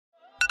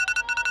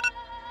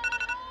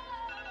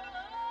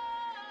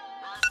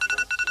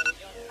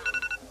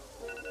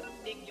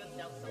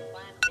Today's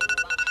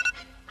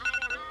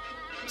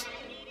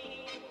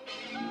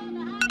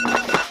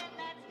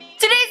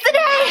the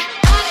day!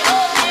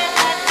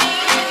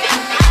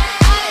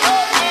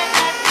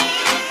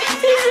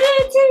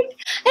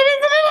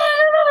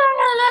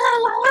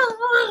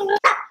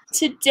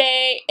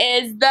 Today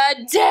is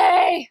the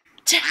day!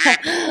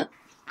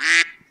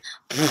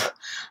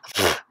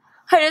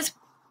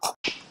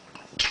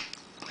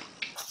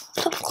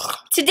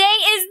 Today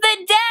is the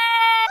day!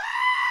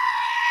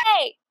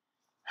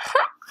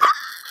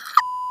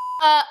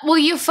 Will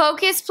you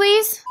focus,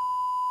 please?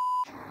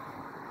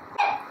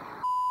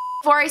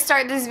 Before I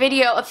start this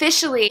video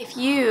officially, if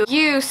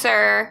you,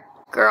 sir,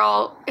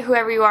 girl,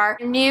 whoever you are,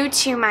 new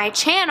to my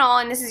channel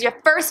and this is your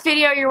first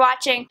video you're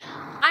watching,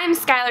 I'm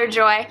Skyler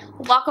Joy.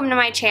 Welcome to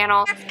my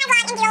channel.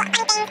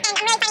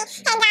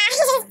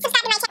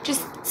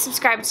 Just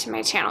subscribe to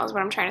my channel is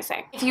what I'm trying to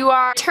say. If you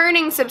are a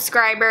returning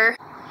subscriber,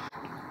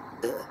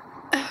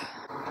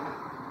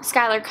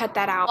 Skyler, cut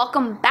that out.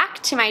 Welcome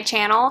back to my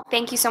channel.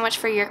 Thank you so much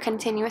for your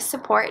continuous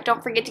support.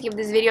 Don't forget to give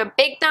this video a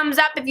big thumbs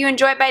up if you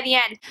enjoy it by the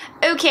end.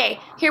 Okay,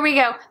 here we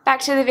go. Back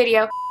to the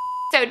video.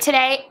 So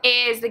today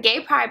is the Gay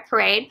Pride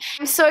Parade.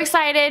 I'm so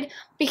excited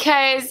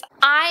because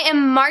I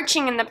am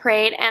marching in the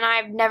parade and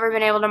I've never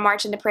been able to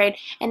march in the parade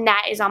and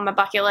that is on my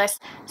bucket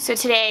list. So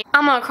today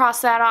I'm gonna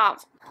cross that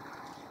off.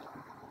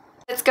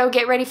 Let's go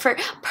get ready for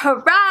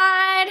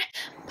Pride.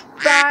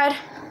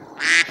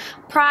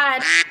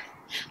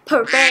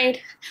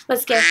 Parade.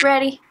 Let's get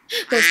ready.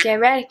 Let's get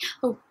ready.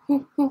 Ooh,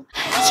 ooh, ooh.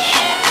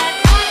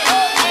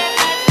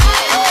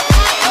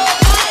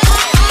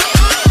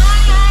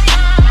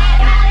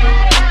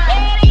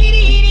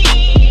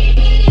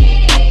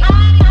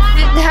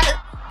 Yeah.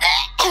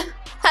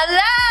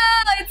 Hello,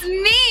 it's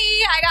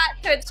me. I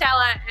got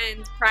Coachella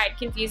and Pride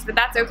confused, but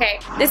that's okay.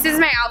 This is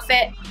my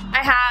outfit.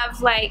 I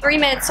have like 3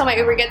 minutes till my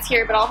Uber gets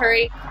here, but I'll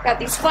hurry. Got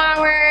these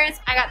flowers.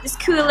 I got this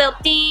cool little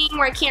thing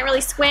where I can't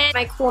really squint.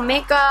 My cool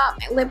makeup,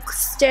 my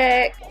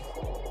lipstick.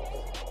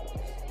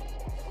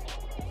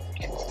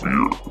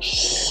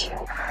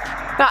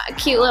 Got a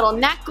cute little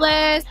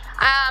necklace.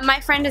 My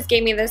friend just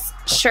gave me this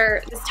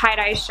shirt, this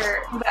tie-dye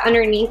shirt, but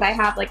underneath I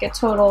have like a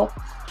total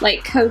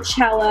like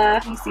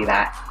Coachella. You see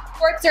that?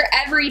 Shorts are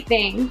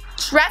everything.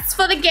 Dress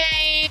for the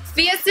game.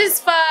 Fierce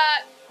as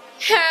fuck.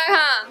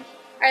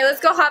 Alright,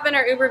 let's go hop in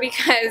our Uber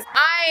because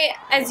I,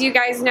 as you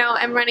guys know,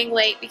 am running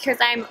late because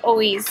I'm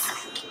always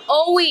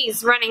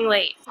running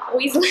late.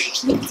 Always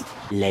late.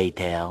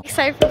 Later.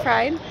 Excited for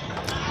Pride?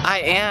 I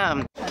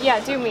am.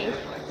 Yeah, do me.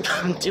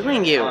 I'm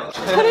doing you.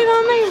 Put it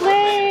on my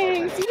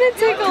legs. It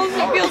tickles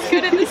and feels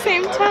good at the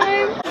same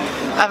time.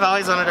 I've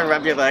always wanted to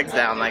rub your legs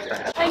down like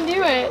that. I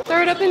knew it.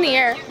 Throw it up in the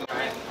air.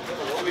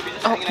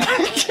 Oh.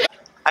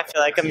 I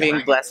feel like I'm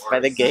being blessed by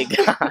the gay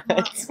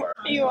gods.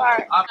 You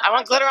are. I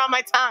want glitter on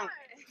my tongue.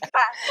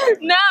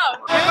 No.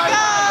 Here we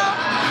go.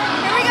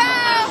 Here we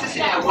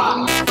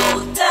go.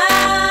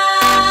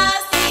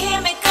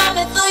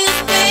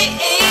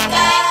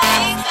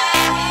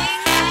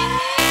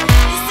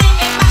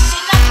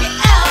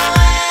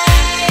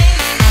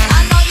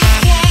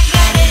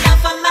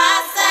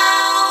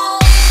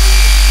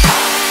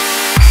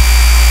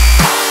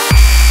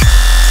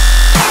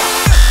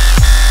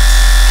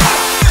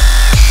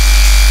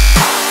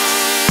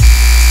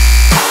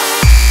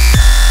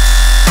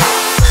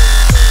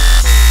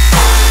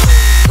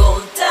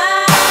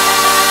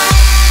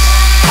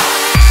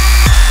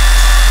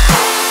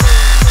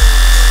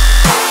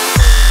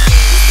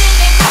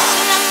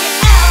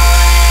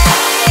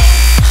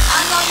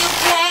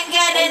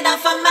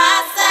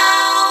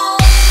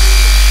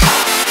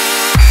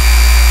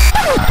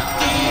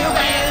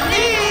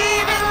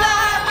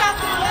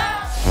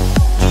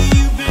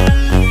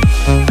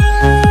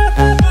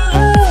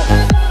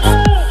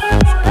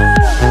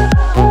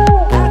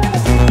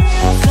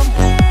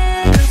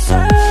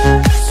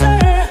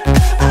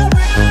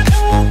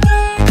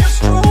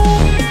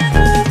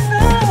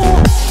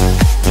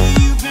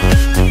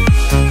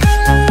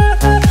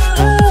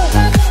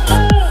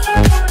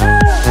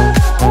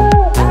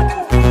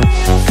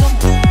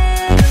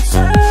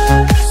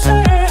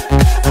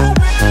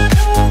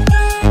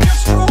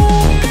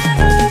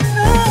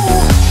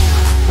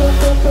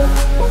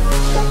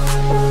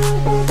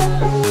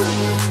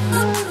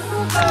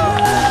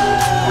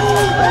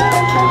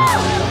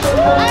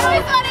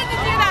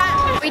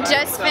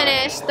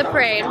 The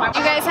parade. You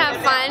guys have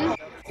fun?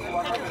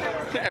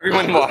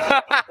 Everyone walk.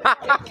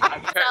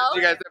 So?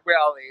 You guys, we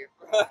all leave.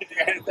 You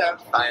guys have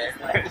fun.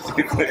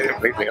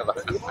 Leave me alone.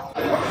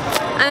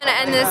 I'm gonna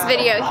end this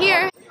video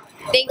here.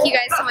 Thank you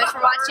guys so much for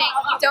watching.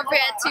 Don't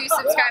forget to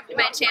subscribe to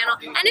my channel.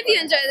 And if you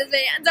enjoyed this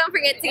video, don't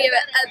forget to give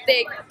it a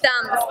big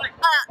thumbs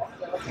up.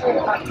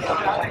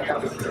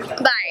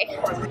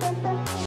 Bye.